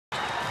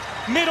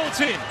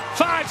Middleton,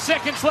 5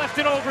 seconds left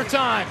in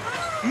overtime.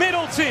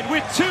 Middleton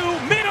with 2.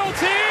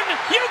 Middleton,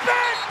 you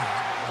bet!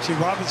 See,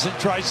 Robinson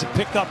tries to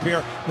pick up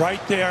here,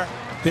 right there.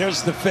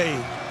 There's the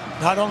fade.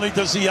 Not only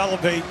does he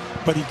elevate,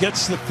 but he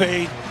gets the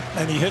fade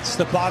and he hits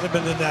the bottom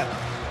of the net.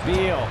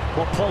 Beal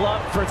will pull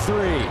up for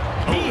 3.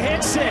 He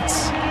hits it.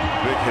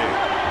 Big hit.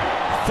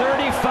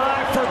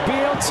 35 for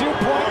Beal,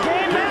 2-point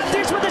game.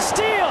 Matthews with a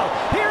steal.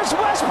 Here's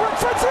Westbrook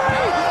for 3.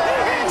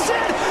 He hits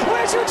it.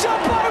 Wizards up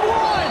by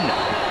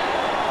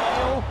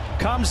 1.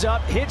 Comes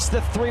up, hits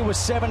the 3 with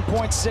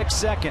 7.6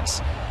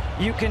 seconds.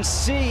 You can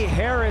see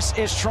Harris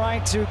is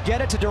trying to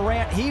get it to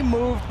Durant. He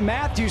moved.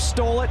 Matthews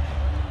stole it.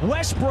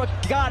 Westbrook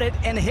got it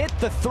and hit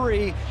the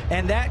 3,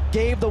 and that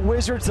gave the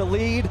Wizards a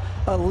lead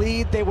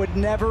they would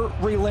never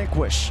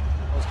relinquish.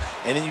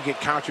 And then you get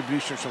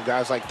contributions from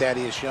guys like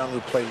Thaddeus Young, who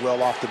played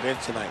well off the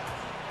bench tonight.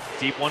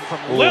 Deep one from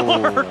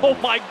Lillard. Oh,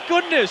 my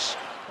goodness.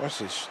 What's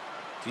this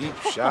deep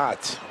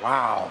shot?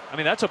 Wow. I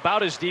mean, that's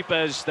about as deep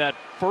as that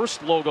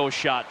first logo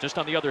shot, just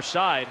on the other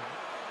side.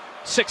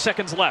 6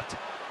 seconds left.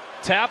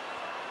 Tap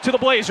to the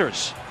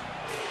Blazers.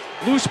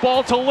 Loose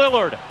ball to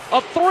Lillard.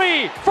 A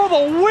 3 for the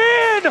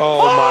win.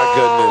 Oh, my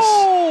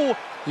goodness.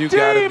 You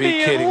gotta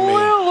be kidding me.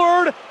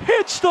 Lillard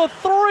hits the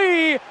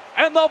 3,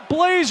 and the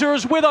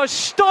Blazers with a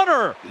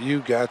stunner.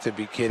 You got to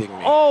be kidding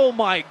me. Oh,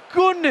 my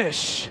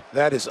goodness.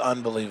 That is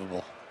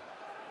unbelievable.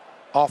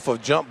 Off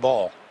of jump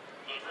ball.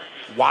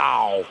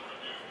 Wow.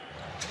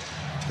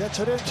 Gets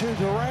it into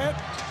Durant.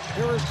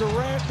 Here is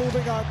Durant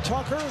moving on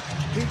Tucker.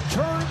 He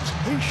turns,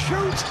 he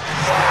shoots.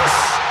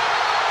 Yes!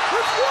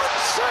 With 1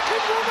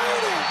 second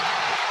remaining.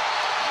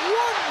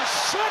 1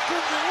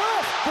 second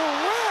left.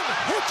 Durant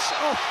hits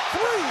a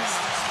 3.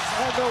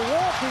 And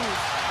Milwaukee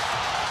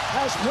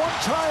has 1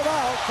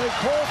 timeout. They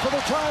call for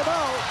the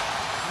timeout.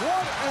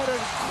 What an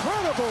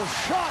incredible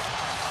shot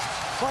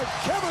by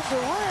Kevin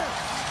Durant.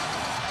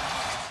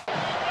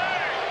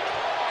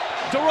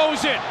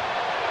 DeRozan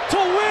to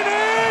win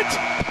it.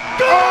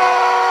 Go!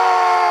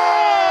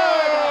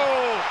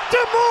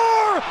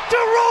 DeMar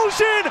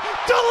DeRozan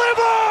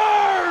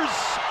delivers.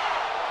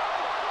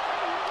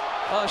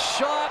 A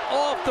shot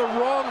off the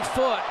wrong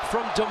foot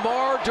from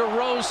DeMar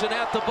DeRozan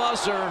at the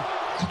buzzer.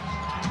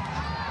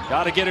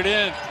 Got to get it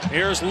in.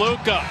 Here's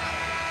Luka.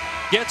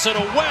 Gets it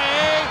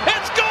away.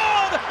 It's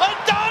good! A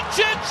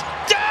Doncic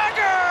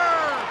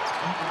dagger!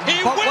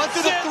 He wins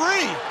it. The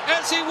 3.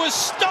 As he was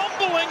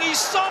stumbling, he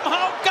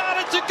somehow got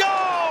it to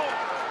go.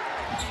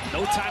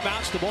 No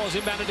timeouts. The ball is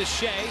inbounded to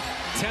Shea.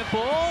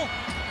 Temple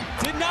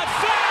did not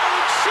foul.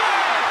 And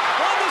Shea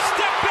on the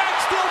step back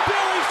still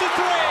buries the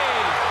 3.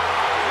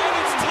 And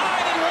it's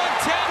tied at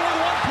 110 with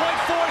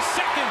 1.4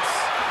 seconds.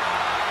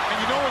 And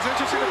you know what's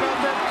interesting about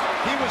that?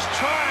 He was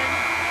trying.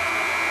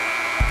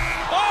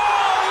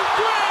 Oh,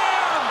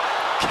 Graham!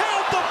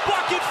 Count the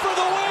bucket for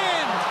the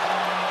win.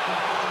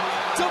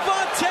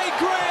 Devonte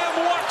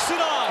Graham walks it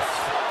off.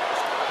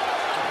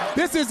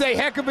 This is a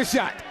heck of a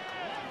shot.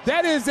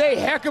 That is a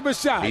heck of a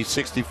shot. He's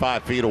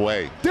 65 feet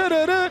away.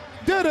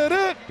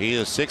 He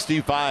is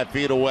 65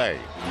 feet away.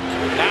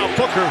 Now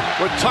Booker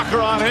with Tucker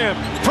on him.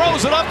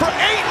 Throws it up for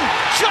Ayton.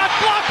 Shot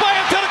blocked by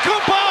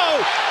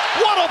Antetokounmpo.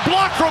 What a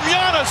block from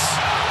Giannis.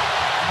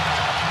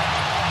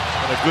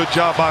 And a good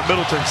job by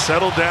Middleton.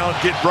 Settle down,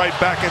 get right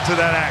back into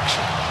that action.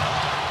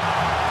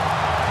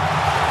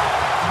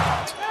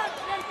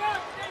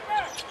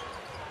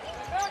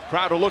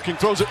 Crowder looking,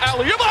 throws it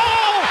alley-oop.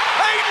 Oh!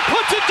 Ayton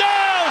puts it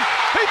down!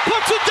 He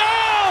puts it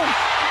down!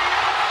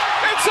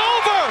 It's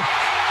over!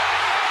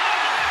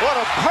 What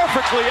a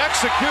perfectly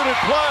executed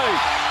play.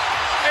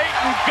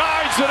 Ayton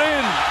guides it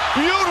in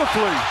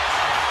beautifully.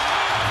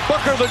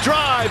 Booker the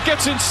drive,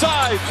 gets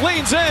inside,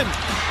 leans in.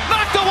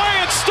 Knocked away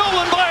and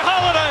stolen by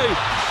Holiday.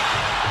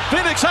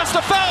 Phoenix has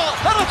to foul.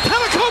 And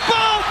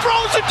Antetokounmpo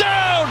throws it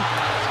down!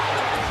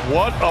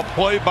 What a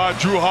play by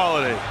Drew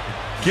Holiday.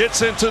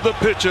 Gets into the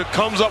picture,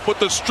 comes up with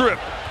the strip.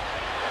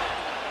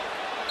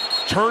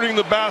 Turning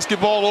the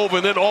basketball over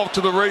and then off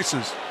to the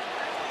races.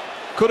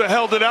 Could have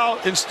held it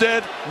out,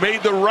 instead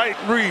made the right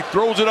read.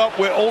 Throws it up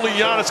where only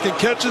Giannis can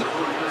catch it.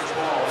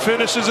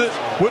 Finishes it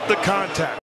with the contact.